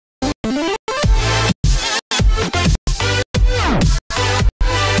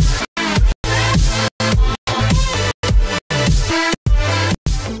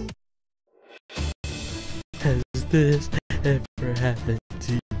this ever happened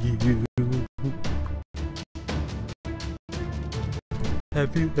to you?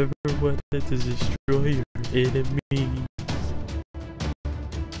 Have you ever wanted to destroy your enemies?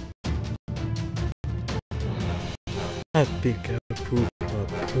 I think I proved my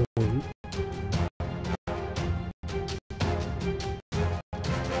point.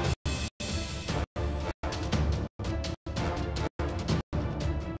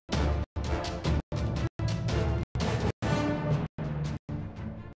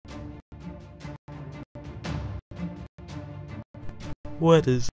 What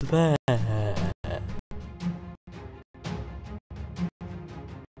is that?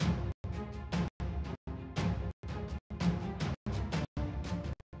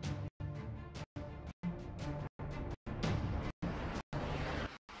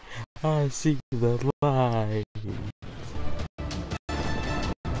 I see the light.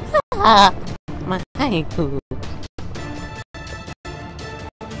 My haiku.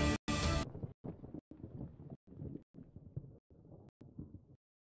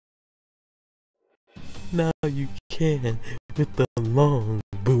 Now you can with the long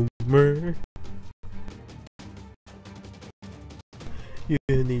boomer. You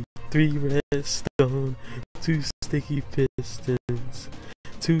need 3 redstone, 2 sticky pistons,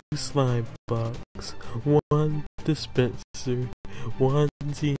 2 slime blocks, 1 dispenser, 1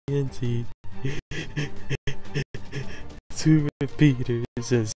 TNT, 2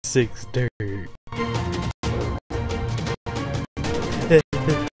 repeaters, and 6 dirt.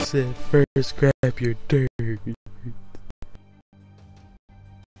 Said first grab your dirt.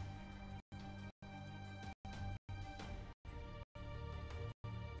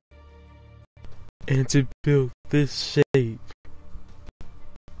 And to build this shape,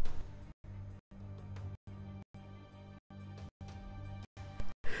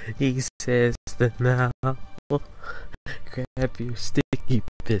 he says that now grab your sticky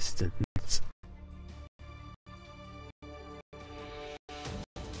pistons.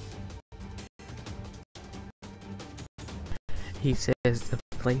 He says to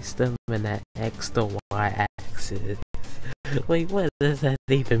place them in that X to Y axis. Wait, what does that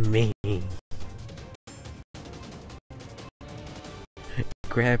even mean?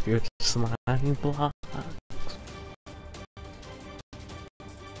 Grab your slime blocks.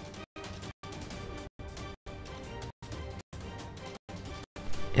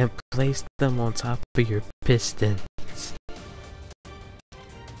 And place them on top of your pistons.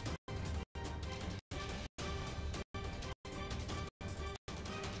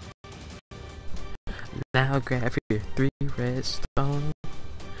 Now grab your 3 redstone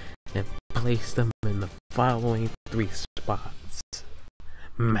and place them in the following 3 spots.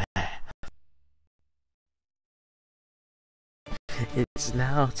 Math. It's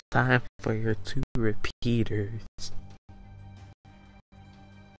now time for your 2 repeaters.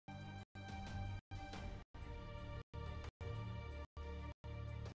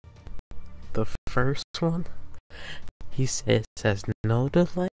 The first one, he says, has no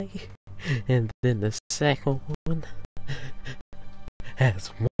delay. And then the second one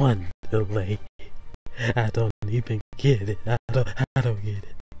has 1 delay. I don't even get it. I don't get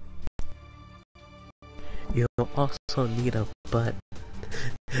it. You'll also need a button.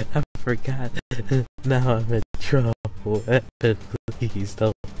 I forgot. Now I'm in trouble. Please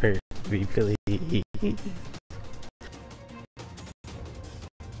don't hurt me, please.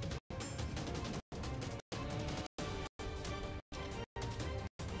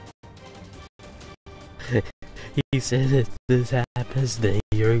 He said if this happens, then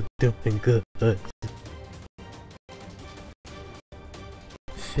you're doing good.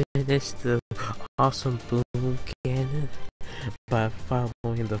 Finish the awesome boom cannon by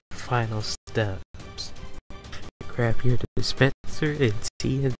following the final steps. Grab your dispenser and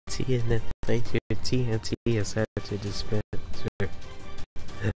TNT and then place your TNT inside your dispenser.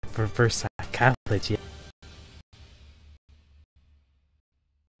 Reverse psychology.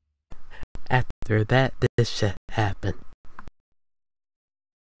 After that, this should happen.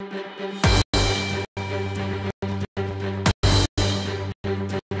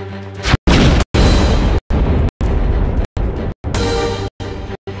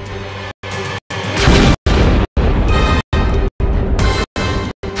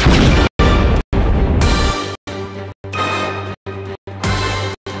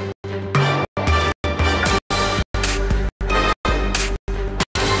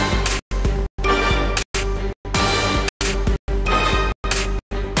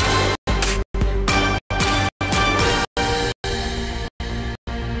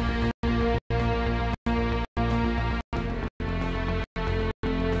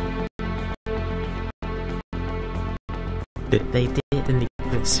 They didn't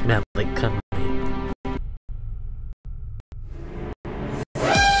even smell it coming